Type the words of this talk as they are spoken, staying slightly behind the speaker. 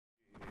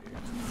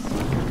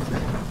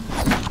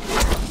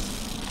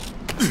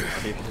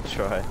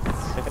try.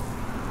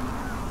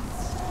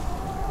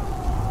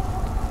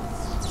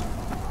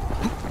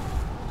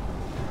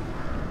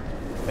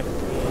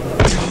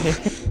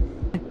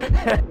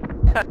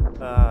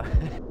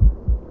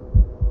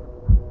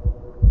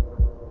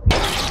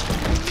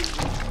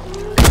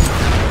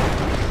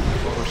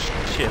 Oh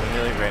shit, I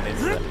nearly ran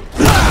into that.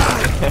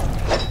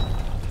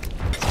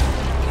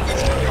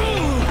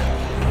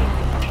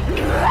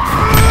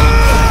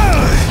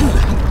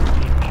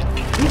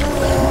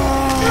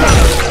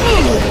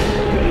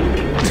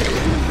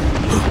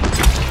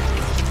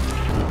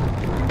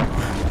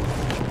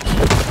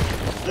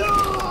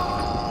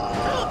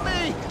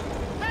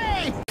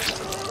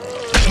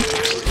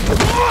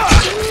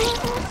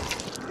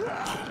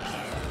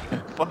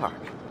 Fuck.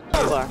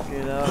 Fuck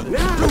it up.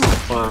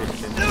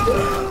 Fucking.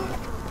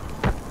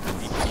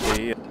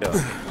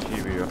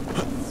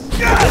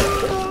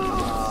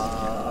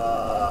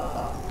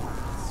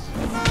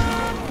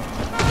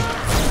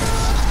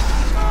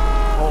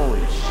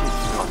 Holy shit,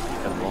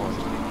 fucking long.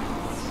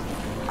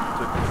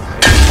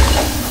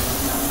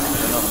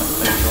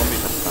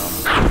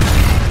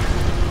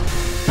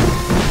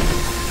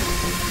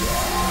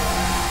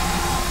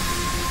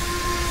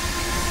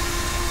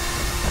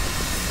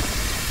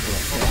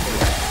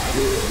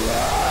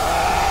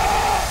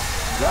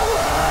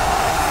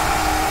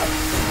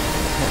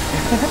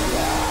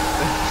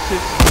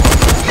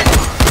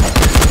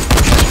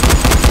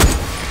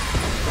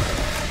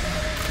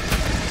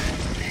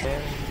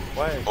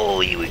 Oh,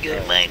 here we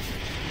go, mate.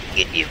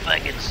 Get your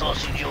fucking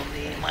sausage on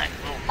there, mate.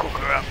 We'll cook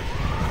her up.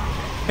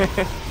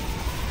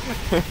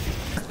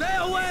 Stay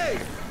away!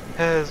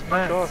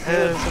 Hazmat,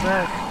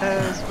 hazmat,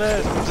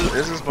 hazmat.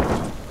 This is my...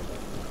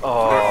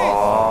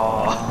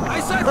 Oh. I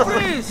said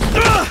freeze!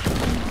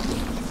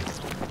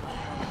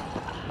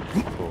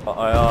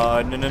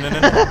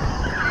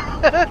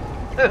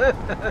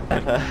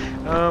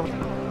 No.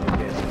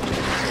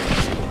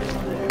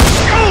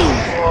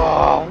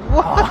 Oh,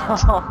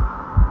 what?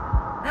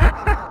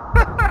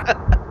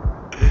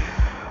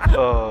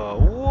 Oh,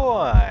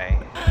 why?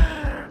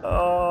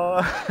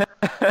 Oh.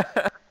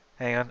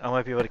 Hang on, I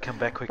might be able to come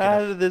back quick How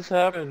enough. did this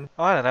happen?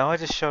 I don't know, I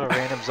just shot a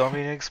random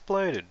zombie and it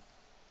exploded.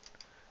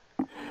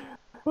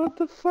 What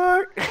the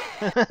fuck?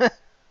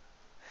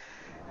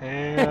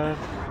 Hang on.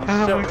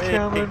 I'm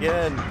coming.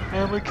 Again.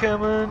 I'm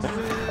coming.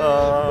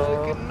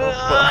 Oh, No.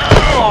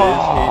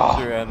 There's heaps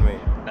around me.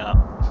 No.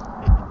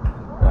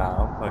 Nah,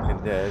 I'm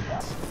fucking dead.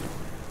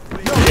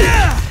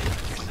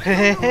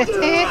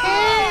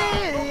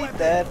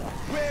 That.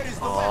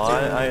 Oh,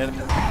 I had...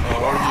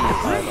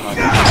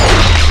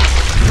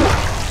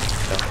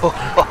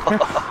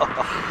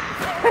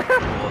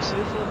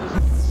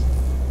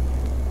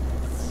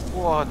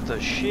 What the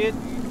shit?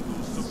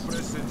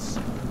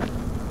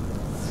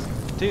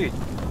 Dude,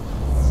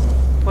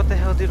 what the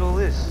hell did all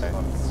this? Like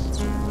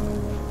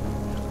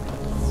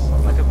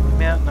a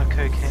mountain of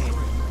cocaine.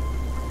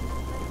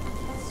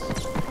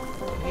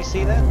 Can you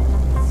see that?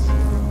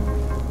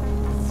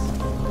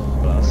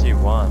 Well, I see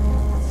one.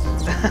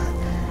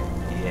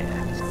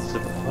 Yeah. It's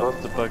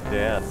supposed to bug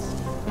down.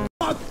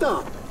 What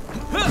the?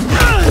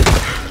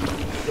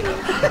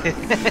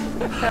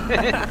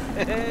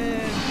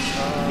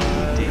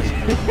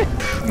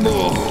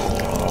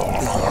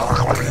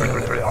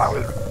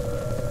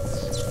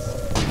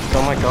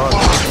 Oh my god.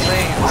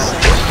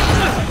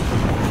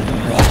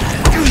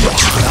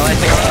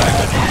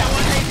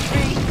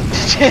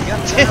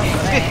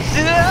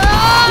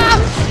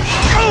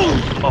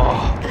 Oh,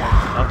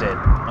 I'm dead.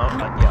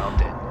 Yeah, I'm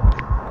dead.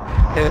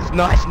 It was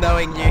nice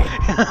knowing you.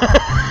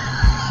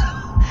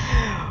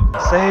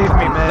 Save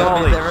me, man.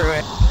 Holy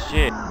everywhere.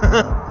 shit.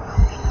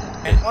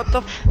 What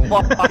the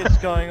fuck is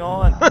going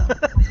on? What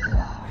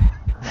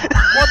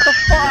the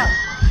fuck?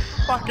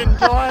 Fucking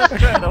die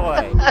straight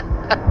away.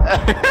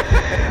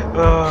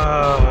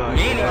 Oh,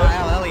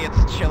 Meanwhile,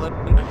 Elliott's chilling.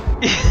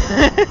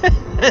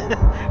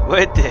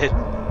 we're dead.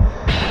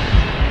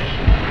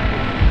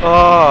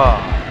 Oh,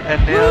 and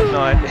now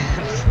night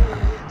ends.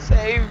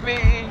 Save me.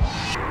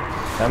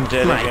 I'm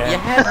dead Mate, again.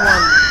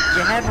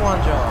 you had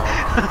one job.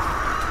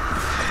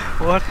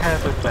 What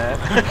happened, man?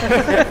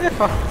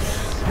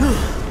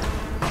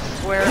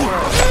 Where?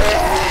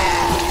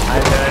 I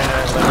know.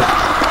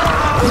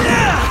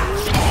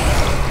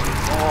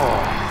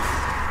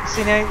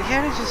 See now,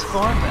 how did you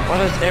spawn that? Why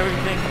does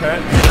everything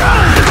hurt?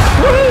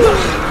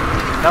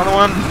 Another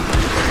one.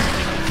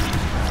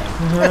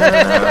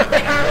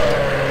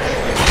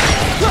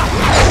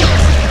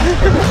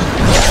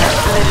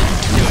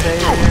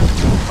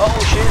 Oh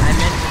shit! I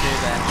meant to do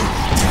that.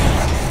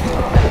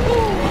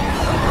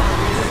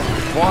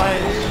 Why?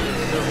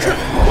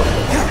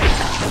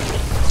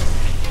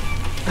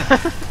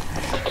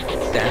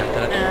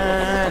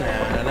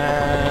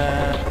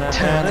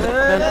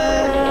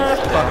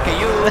 Fuck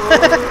you!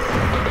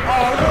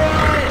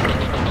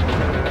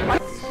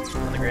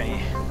 On the granny.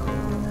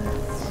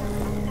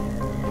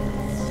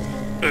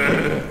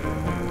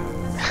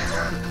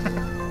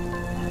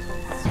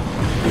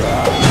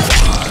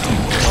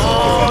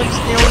 Oh, he's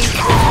nearly.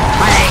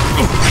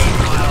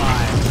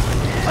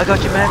 I I got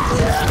you, man.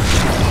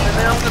 And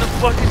now I'm gonna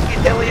fucking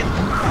get Elliot.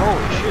 Holy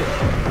shit.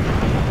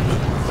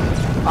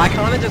 I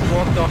kinda just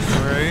walked off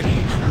through.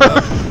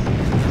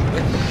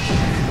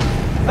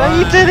 Oh,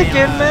 you did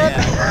again, man.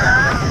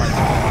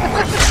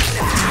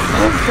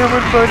 I'm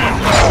coming, buddy.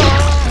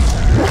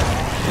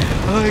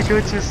 Oh, I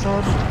got you,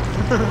 son.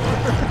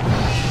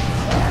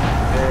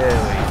 There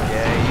we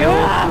go. You're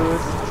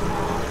good.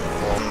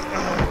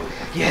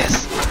 Yes.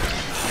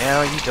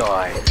 Now you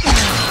die.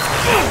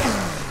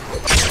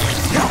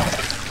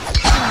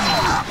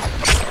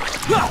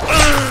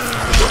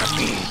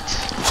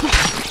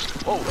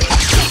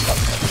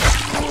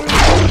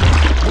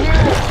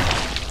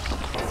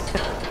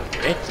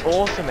 It's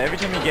awesome every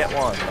time you get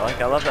one.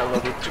 Like I love that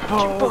little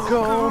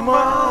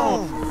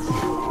Pokémon.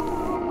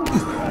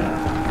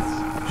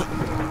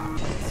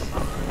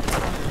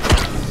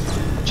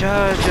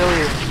 Charge,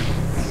 Elliot.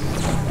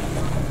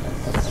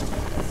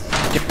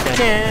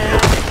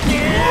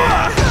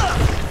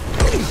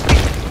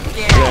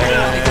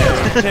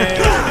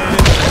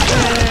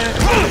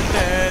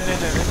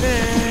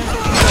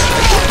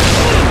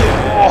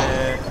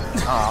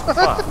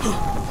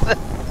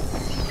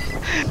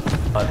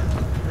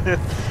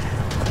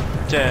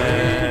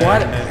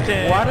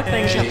 Why do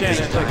things just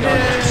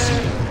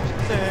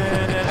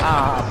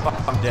fuck,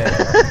 I'm dead.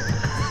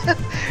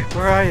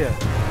 Where are you?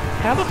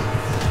 How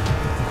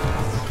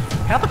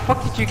the fuck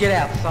did you get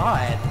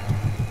outside?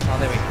 Oh,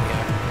 there we go.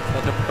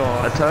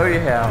 I tell you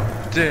how.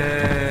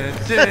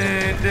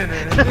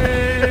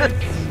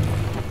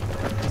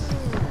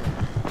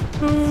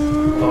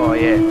 Oh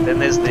yeah, then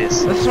there's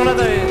this. That's one of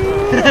those.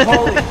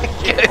 Holy Go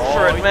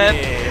for it, man.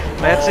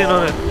 Yeah. Matt's in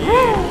on it.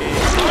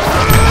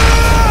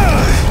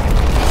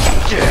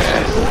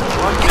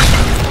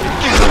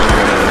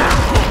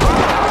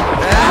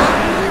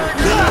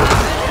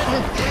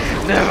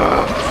 Never.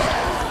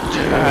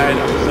 Alright,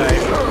 I'm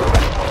safe.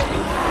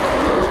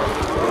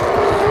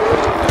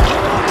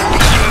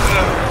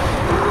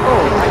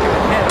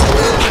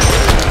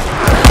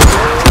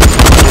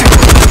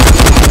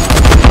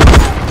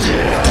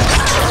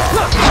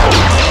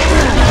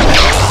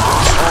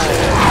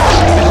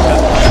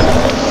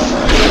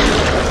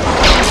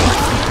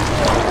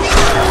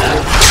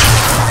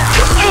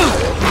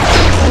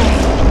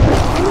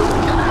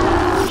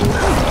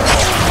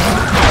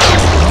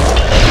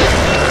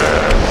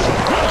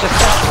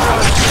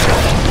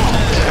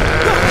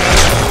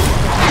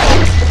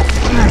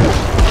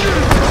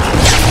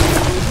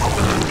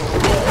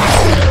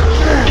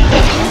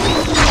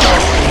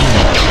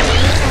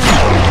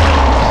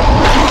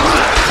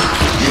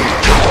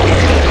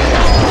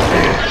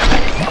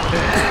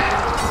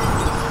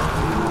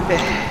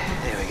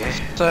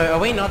 So, are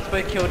we not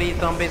supposed to kill these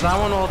zombies? I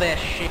want all their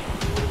shit.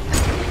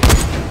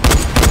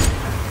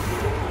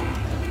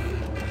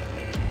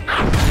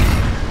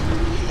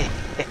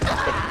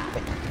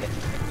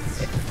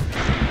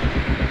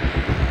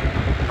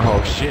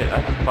 Oh shit,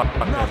 I fucked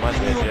my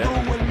dead yet.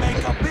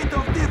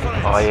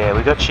 Oh yeah,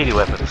 we got shitty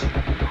weapons.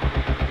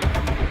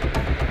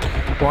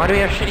 Why do we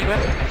have shitty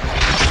weapons?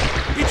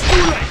 It's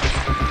too late.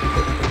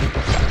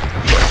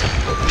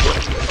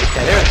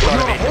 Yeah, there is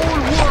gotta be.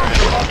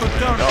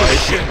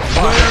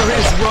 Where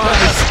is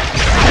Rise?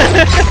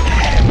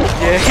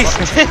 Yeah, he's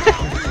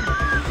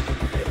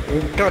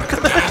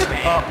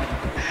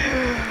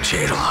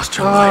Jada lost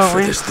her life for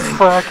we this thing.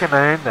 fucking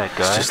owned that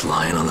She's guy. just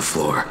lying on the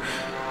floor.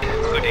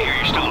 Good to hear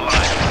you're still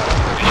alive.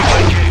 Did you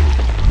find Jade?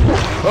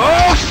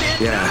 Oh shit!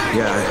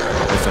 Yeah,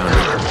 I found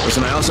her.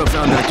 Listen, I also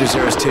found Dr.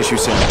 Zara's tissue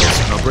samples.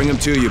 I'll bring them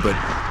to you, but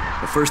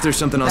first there's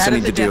something else I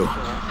need to do.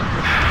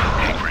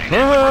 Hey,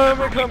 Brandon. I'm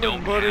We coming,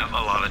 don't buddy. have a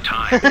lot of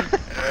time.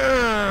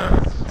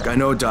 I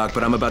know, Doc,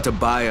 but I'm about to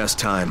buy us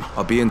time.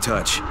 I'll be in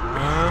touch.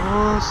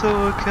 I'm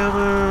also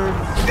coming.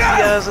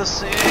 Yes, I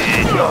see.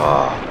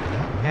 Oh,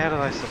 how did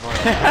I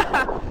survive?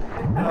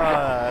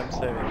 I'm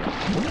saving.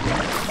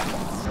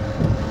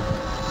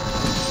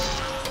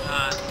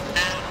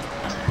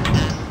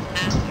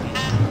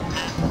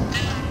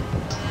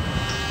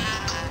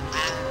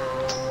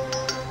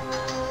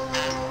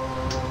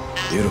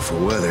 Beautiful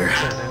weather.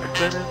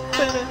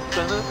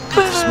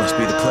 This must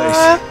be the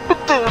place.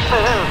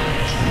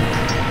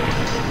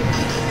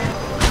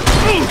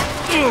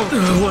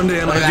 One day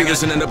I'm gonna do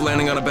this and end up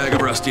landing on a bag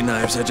of rusty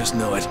knives. I just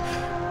know it.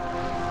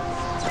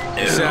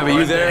 Savvy,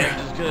 you there?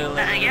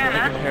 Yeah,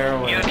 man.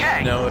 You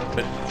okay? No,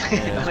 but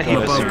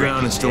I'm above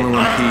ground and still in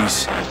one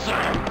piece. Oh,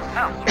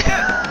 good.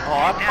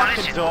 Oh, I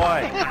fucking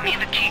died. You'll need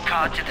the key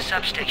card to the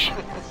substation.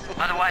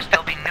 Otherwise,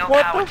 there'll be no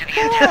What power the to the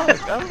antenna.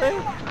 fuck? I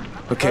mean,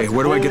 Okay,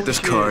 where do I get this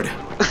card? You'll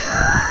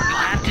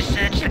have to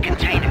search the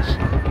containers.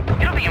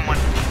 It'll be in one.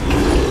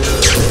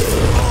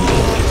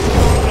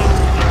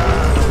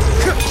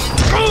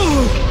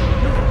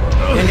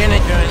 Indiana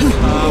Jones,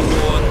 Star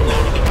Wars,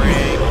 Lord of the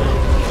Rings.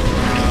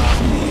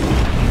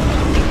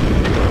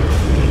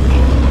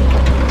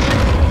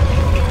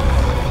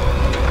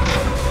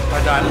 I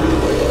died.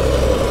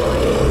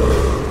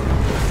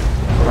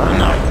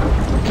 No.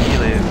 You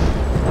live.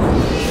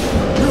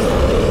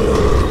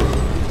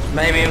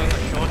 Maybe it was a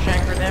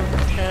Shawshank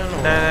Redemption?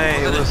 Or... No,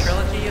 it Was was. it a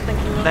trilogy you're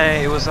thinking of? No,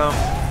 it was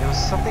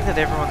something that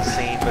everyone's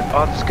seen, but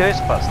oh, it was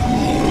Ghostbusters.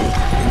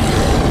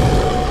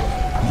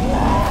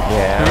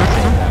 Yeah, I haven't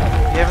seen that.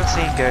 You haven't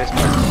seen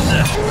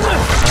Ghostbusters?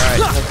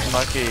 Alright, that's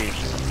Monkey.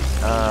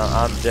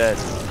 I'm dead.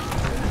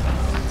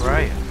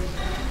 Right.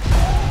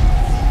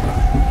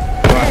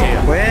 Right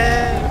here.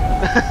 Where?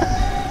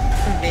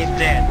 He's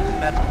dead.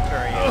 That's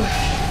very good.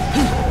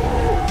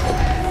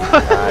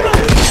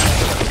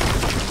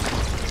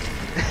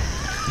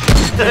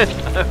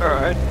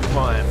 Alright,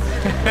 fine.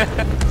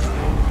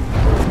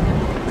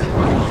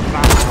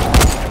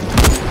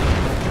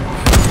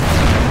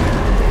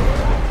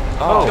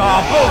 Oh,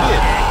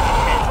 bullshit!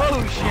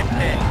 Bullshit,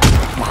 man.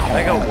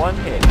 I got one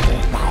hit.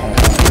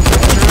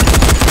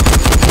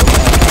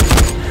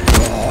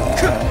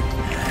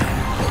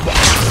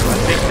 I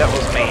think that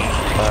was me.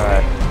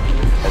 Alright,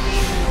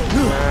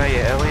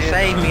 Yeah, Elliot.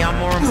 Save me, I'm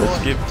more let's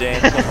important. give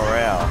Dan some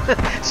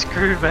morale.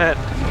 Screw Matt.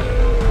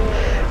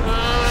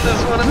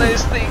 There's one of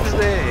those things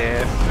there.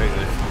 Yeah, very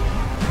good.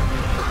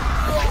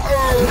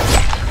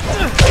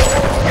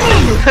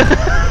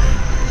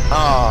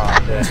 Oh,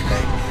 dead.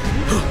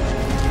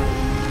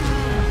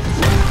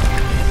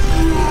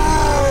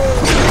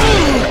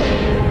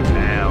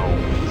 Ow.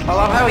 I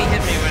love how he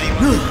hit me when he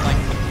was like.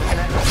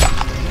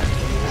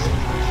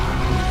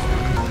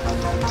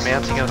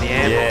 Mounting on the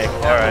amp. Yeah,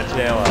 Alright.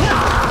 tower.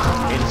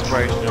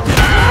 Inspirational.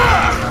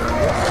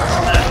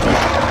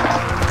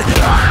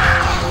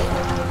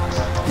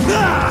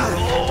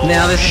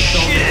 Now this is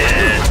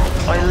Shit!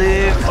 I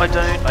live, I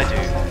don't, I do.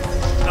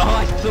 Oh,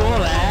 I saw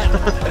that.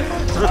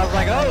 I was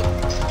like, oh,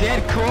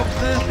 dead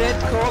corpses,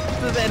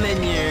 and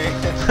then you.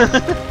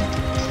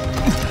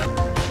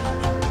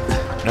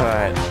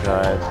 Alright,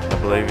 guys, I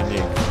believe in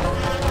you.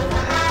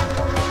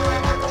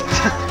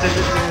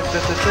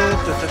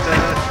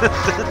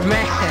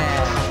 Man.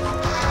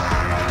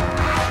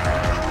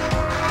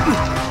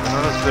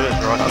 Not as good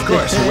as Rocky. Of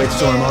course, you wait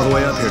till I'm all the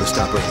way up here to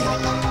stop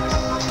raining.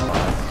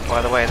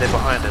 By the way, they're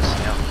behind us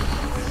now.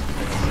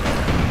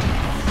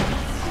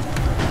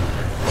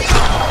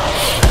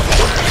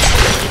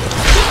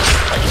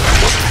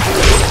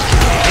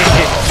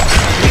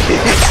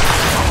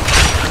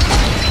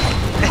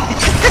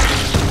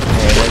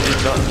 Yeah, they did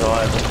not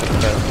die with the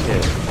first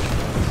hit.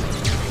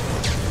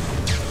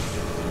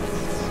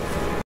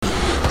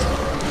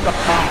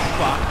 Oh,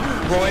 fuck.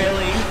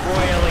 Royally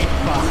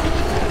fucked.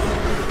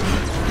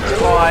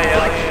 Bye,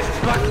 Elliot.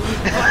 Fuck,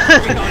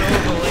 we can't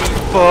all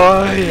believe.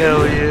 Bye,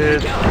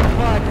 Elliot.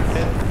 Fuck.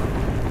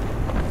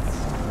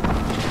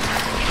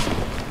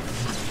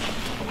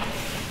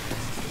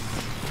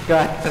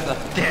 Guy is a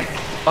dick.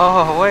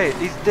 Oh, wait,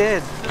 he's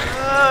dead.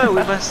 No, we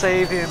must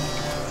save him.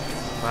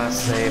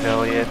 Must save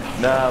Elliot.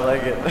 Nah,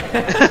 like it.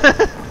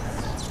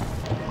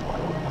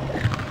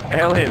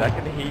 Elliot, I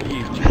can hear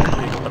you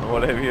choking on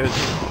whatever you're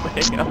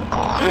doing.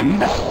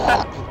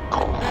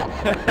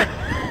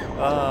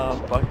 Oh,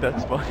 fuck,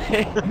 that's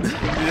funny.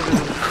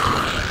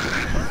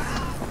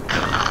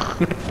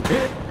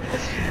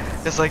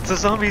 It's like the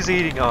zombie's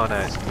eating. Oh no,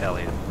 it's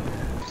Elliot.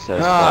 So Oh,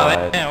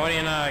 sad. yeah, what do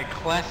you know?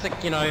 Classic,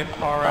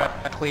 horror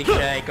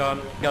cliche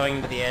going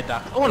into the air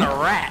duct. Oh, and a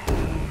rat!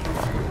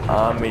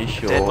 Army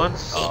Dead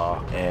ones? shorts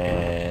Oh.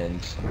 and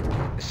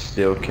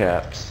steel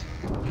caps.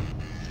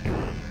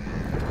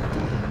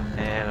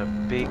 And a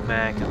Big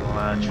Mac and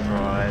large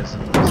fries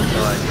and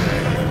like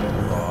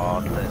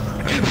oh,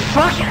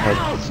 Fuck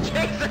hell!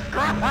 Jesus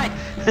Christ!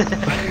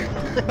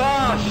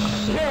 Oh,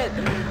 shit!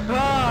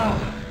 Oh!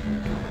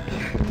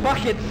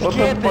 Fuck it! What the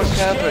scared fuck shit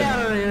happened?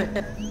 out of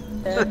me.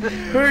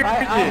 Who I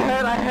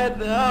had,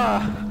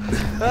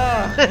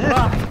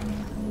 fuck.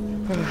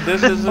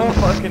 This isn't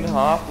fucking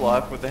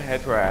Half-Life with the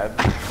head wrap.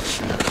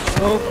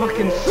 Oh,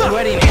 fucking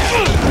sweaty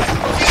now.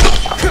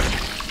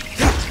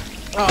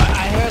 Oh,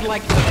 I heard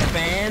like the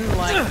fan,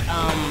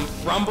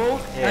 rumble,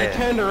 and I Yeah.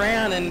 turned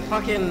around and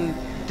fucking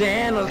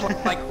Dan was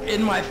like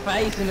in my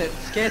face and it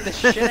scared the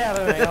shit out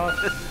of me. I was,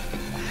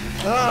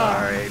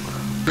 sorry.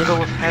 Riddle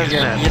with You're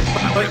hazmat.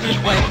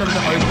 just wait for him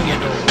to open your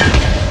door.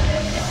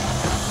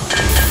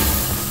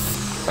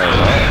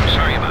 I'm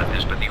sorry about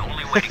this, but the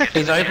only way to get to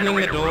He's the opening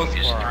the generator doors room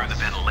is for through us. the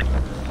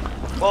ventilator.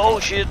 Oh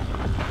shit!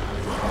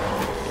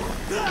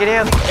 Get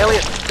out,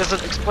 Elliot! There's an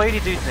explodey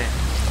dude there.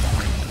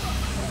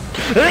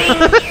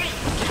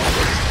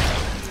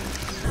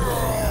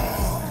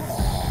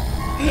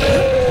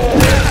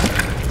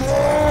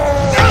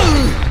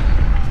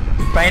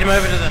 Bait him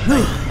over to the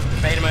thing.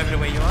 Bait him over to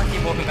where you are.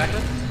 Keep walking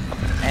backwards.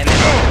 And then...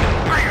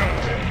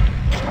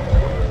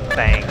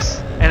 Thanks.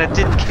 And it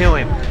didn't kill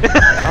him.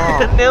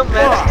 Oh. Now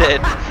Matt's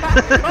dead.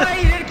 Oh,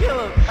 you did kill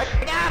him! I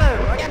got him!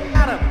 I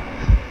got him!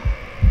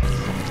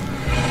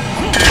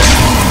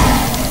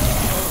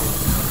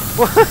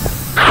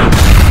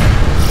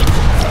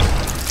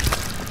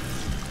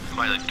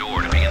 By the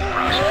door to begin the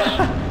process.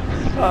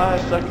 Ah,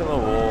 stuck in the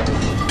wall.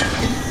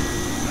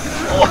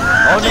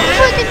 Oh no!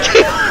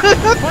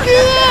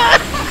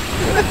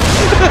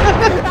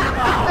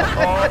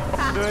 Oh,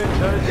 doing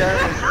no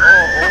damage. Oh.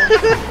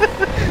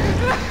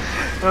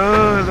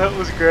 Oh, that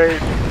was great.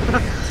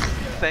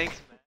 Thanks.